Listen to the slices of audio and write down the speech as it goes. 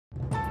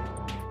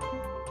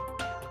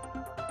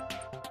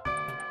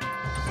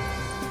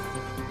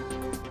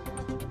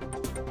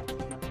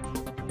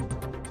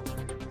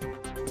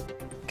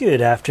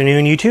Good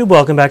afternoon, YouTube.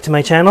 Welcome back to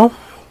my channel.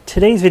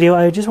 Today's video,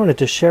 I just wanted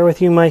to share with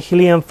you my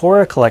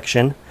Heliamphora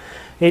collection.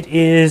 It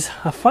is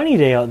a funny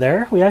day out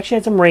there. We actually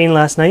had some rain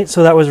last night,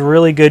 so that was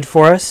really good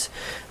for us.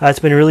 It's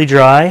been really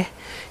dry,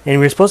 and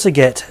we were supposed to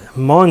get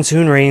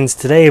monsoon rains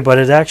today, but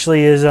it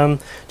actually is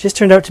just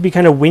turned out to be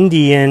kind of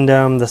windy, and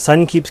the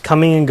sun keeps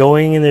coming and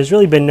going, and there's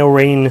really been no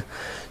rain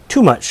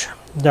too much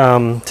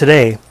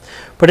today.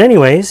 But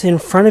anyways, in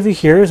front of you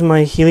here is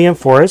my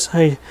Heliamphoras.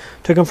 I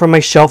took them from my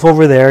shelf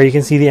over there. You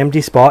can see the empty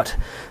spot.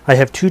 I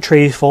have two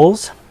trays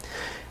fulls.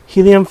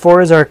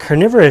 Heliamphoras are a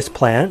carnivorous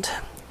plant,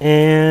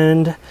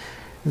 and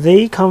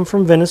they come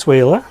from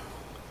Venezuela.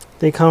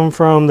 They come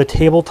from the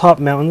tabletop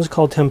mountains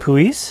called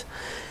Tempuis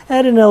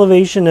at an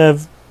elevation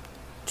of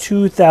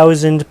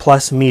 2,000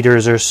 plus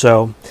meters or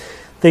so.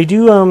 They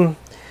do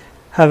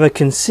have a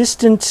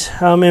consistent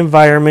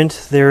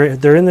environment.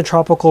 They're in the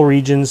tropical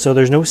regions, so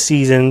there's no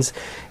seasons.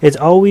 It's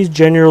always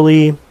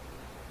generally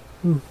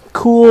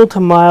cool to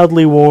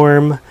mildly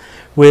warm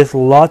with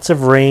lots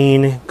of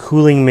rain,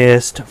 cooling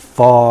mist,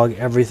 fog,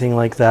 everything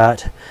like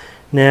that.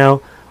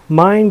 Now,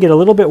 mine get a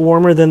little bit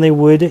warmer than they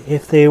would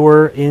if they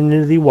were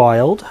in the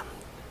wild.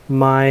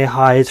 My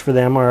highs for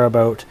them are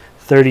about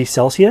 30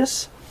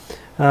 Celsius,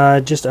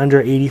 just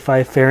under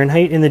 85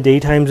 Fahrenheit in the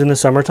daytimes in the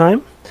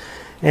summertime.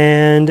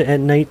 And at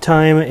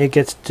nighttime it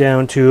gets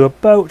down to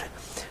about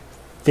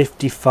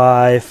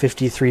 55,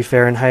 53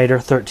 Fahrenheit or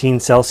 13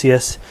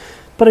 Celsius.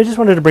 But I just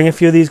wanted to bring a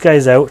few of these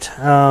guys out.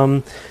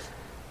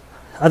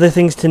 Other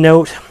things to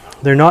note,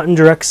 they're not in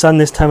direct sun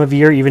this time of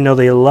year, even though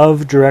they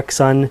love direct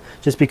sun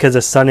just because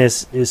the sun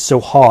is so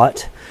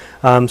hot.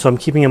 So I'm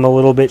keeping them a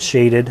little bit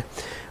shaded,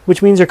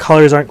 which means their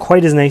colors aren't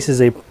quite as nice as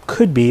they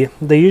could be.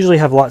 They usually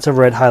have lots of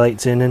red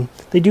highlights in, and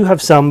they do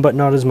have some, but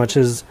not as much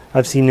as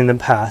I've seen in the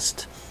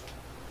past.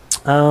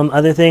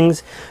 Other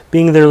things,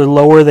 being they're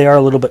lower, they are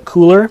a little bit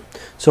cooler.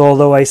 So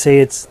although I say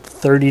it's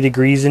 30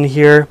 degrees in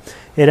here,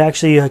 it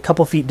actually, a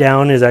couple feet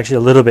down, is actually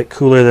a little bit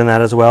cooler than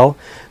that as well.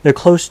 They're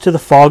close to the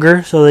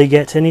fogger, so they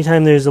get,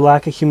 anytime there's a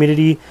lack of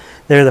humidity,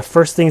 they're the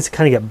first things to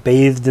kind of get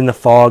bathed in the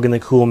fog and the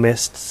cool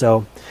mist.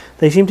 So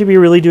they seem to be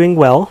really doing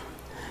well.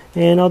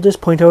 And I'll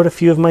just point out a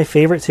few of my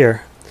favorites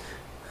here.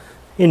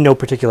 In no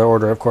particular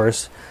order, of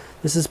course.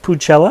 This is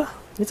Pucella.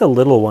 It's a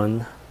little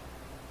one.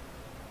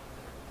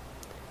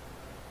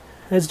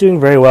 It's doing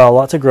very well.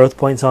 Lots of growth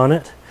points on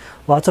it.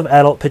 Lots of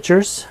adult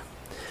pictures.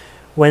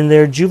 When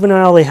they're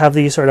juvenile, they have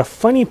these sort of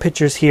funny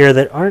pictures here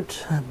that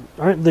aren't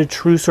the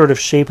true sort of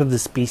shape of the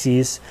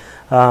species.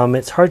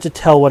 It's hard to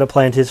tell what a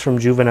plant is from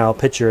juvenile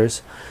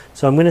pictures,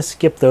 so I'm going to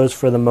skip those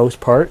for the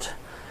most part.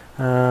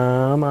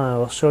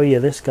 I'll show you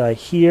this guy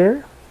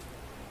here.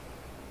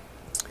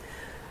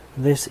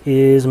 This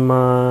is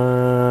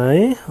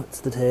my,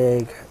 what's the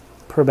tag?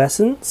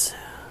 Pubescens.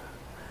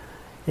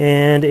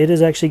 And it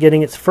is actually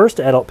getting its first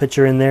adult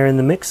picture in there in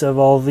the mix of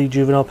all the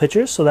juvenile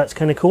pictures, so that's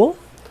kind of cool.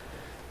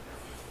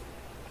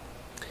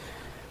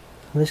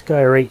 This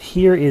guy right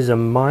here is a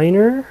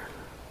minor.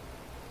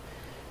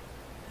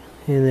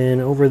 And then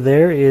over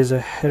there is a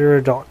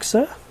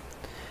heterodoxa.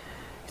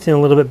 It's in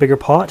a little bit bigger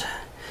pot.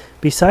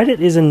 Beside it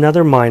is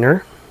another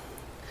minor.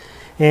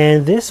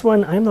 And this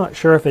one, I'm not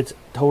sure if it's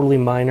totally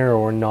minor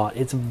or not.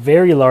 It's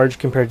very large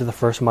compared to the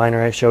first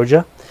minor I showed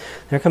you.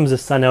 There comes the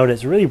sun out.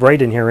 It's really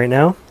bright in here right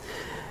now.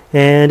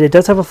 And it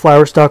does have a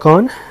flower stalk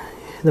on.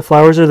 The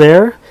flowers are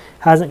there.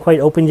 Hasn't quite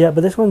opened yet,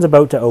 but this one's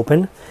about to open.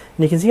 And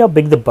you can see how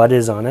big the bud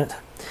is on it.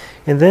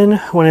 And then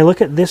when I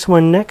look at this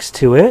one next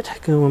to it,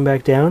 going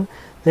back down,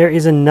 there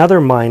is another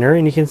minor.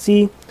 And you can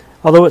see,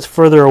 although it's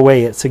further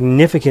away, it's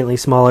significantly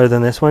smaller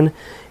than this one.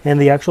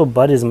 And the actual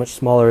bud is much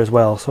smaller as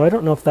well. So I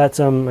don't know if that's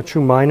a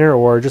true minor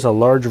or just a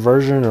large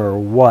version or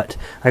what.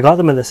 I got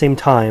them at the same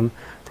time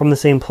from the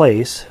same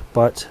place,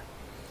 but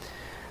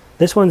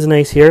this one's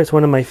nice here. It's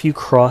one of my few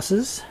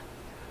crosses.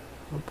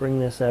 I'll bring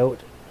this out.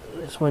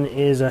 This one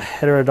is a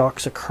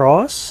heterodoxa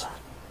cross.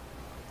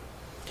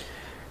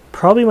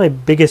 Probably my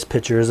biggest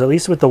pictures, at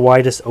least with the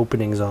widest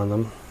openings on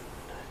them.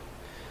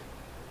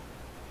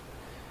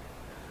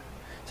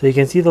 So you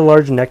can see the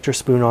large nectar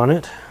spoon on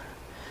it.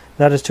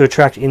 That is to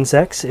attract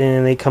insects,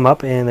 and they come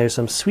up and there's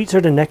some sweet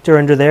sort of nectar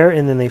under there,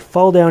 and then they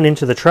fall down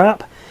into the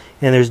trap,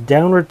 and there's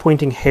downward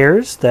pointing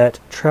hairs that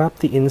trap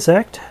the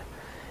insect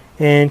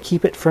and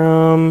keep it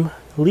from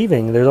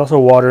leaving. There's also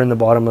water in the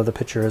bottom of the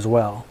pitcher as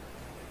well.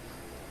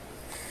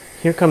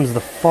 Here comes the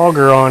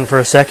fogger on for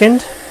a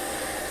second.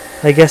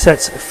 I guess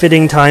that's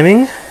fitting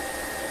timing.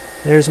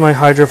 There's my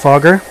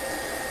hydrofogger.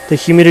 The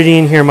humidity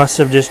in here must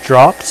have just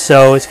dropped,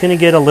 so it's going to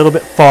get a little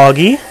bit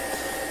foggy.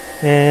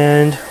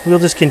 And we'll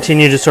just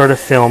continue to sort of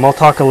film. I'll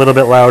talk a little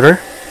bit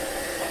louder.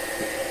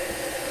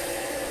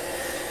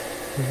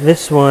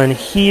 This one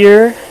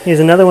here is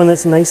another one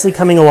that's nicely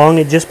coming along.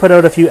 It just put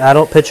out a few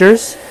adult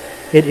pictures.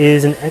 It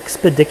is an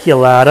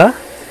expediculata.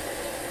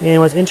 And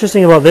what's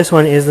interesting about this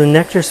one is the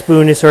nectar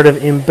spoon is sort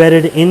of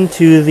embedded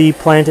into the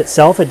plant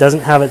itself. It doesn't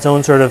have its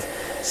own sort of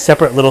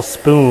separate little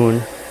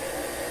spoon.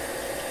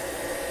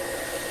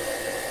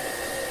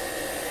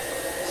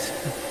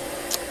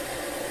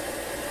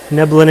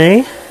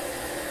 Neblinae,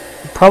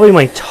 probably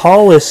my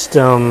tallest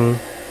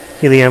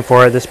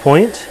Heliamphora at this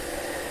point.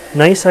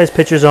 Nice size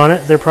pictures on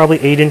it. They're probably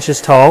 8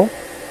 inches tall.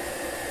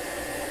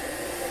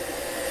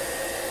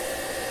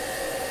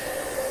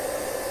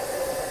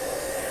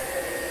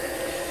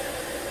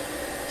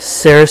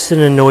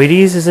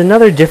 Saracenoides is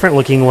another different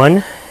looking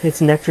one. Its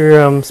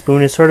nectar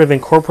spoon is sort of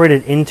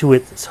incorporated into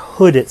its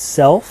hood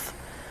itself,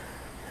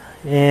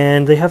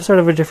 and they have sort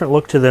of a different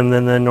look to them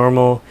than the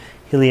normal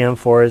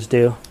Heliamphoras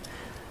do.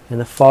 And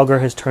the fogger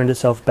has turned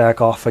itself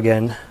back off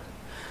again.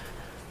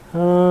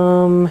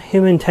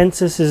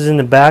 Himentensis is in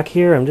the back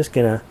here. I'm just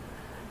gonna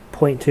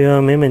point to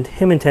him.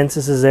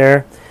 Himentensis is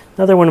there.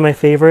 Another one of my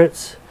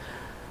favorites.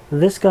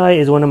 This guy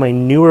is one of my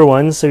newer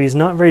ones, so he's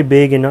not very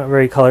big and not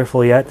very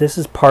colorful yet. This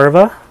is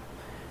Parva.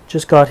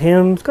 Just got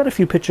him. It's got a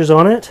few pictures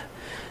on it.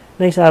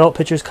 Nice adult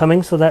pictures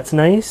coming, so that's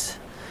nice.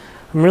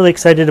 I'm really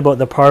excited about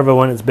the Parva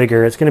when it's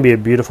bigger. It's going to be a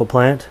beautiful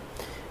plant.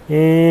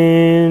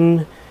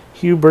 And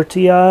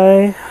Hubertii,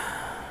 I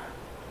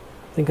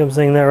think I'm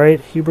saying that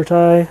right.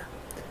 Hubertii.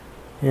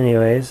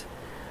 Anyways,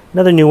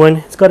 another new one.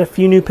 It's got a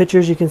few new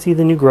pictures. You can see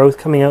the new growth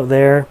coming out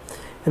there.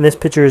 And this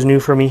picture is new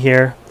for me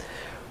here.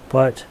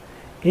 But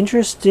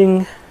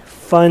interesting,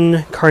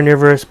 fun,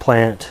 carnivorous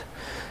plant.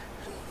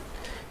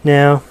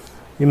 Now,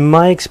 in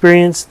my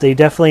experience, they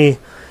definitely,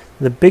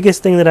 the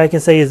biggest thing that I can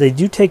say is they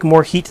do take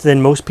more heat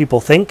than most people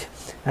think.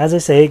 As I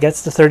say, it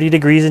gets to 30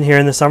 degrees in here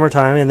in the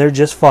summertime, and they're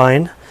just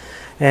fine.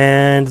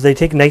 And they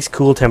take nice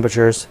cool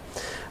temperatures.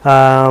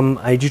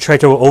 I do try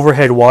to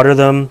overhead water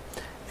them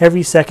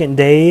every second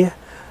day.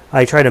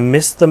 I try to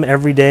mist them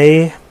every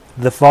day.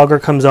 The fogger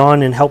comes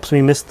on and helps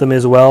me mist them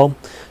as well.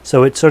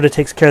 So it sort of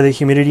takes care of the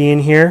humidity in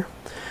here.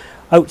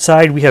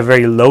 Outside, we have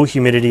very low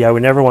humidity. I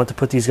would never want to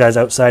put these guys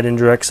outside in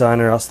direct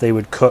sun, or else they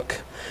would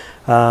cook.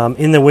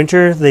 In the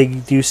winter, they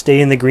do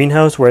stay in the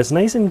greenhouse where it's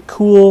nice and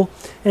cool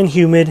and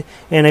humid,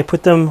 and I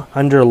put them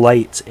under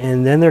lights,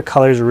 and then their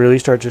colors really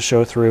start to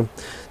show through.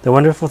 The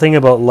wonderful thing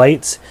about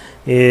lights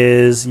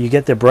is you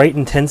get the bright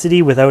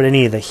intensity without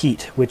any of the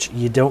heat, which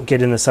you don't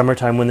get in the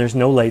summertime when there's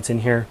no lights in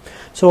here.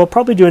 So I'll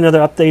probably do another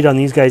update on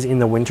these guys in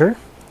the winter.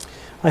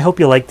 I hope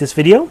you liked this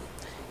video,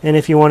 and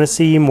if you want to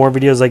see more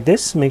videos like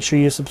this, make sure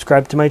you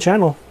subscribe to my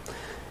channel.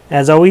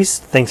 As always,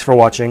 thanks for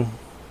watching.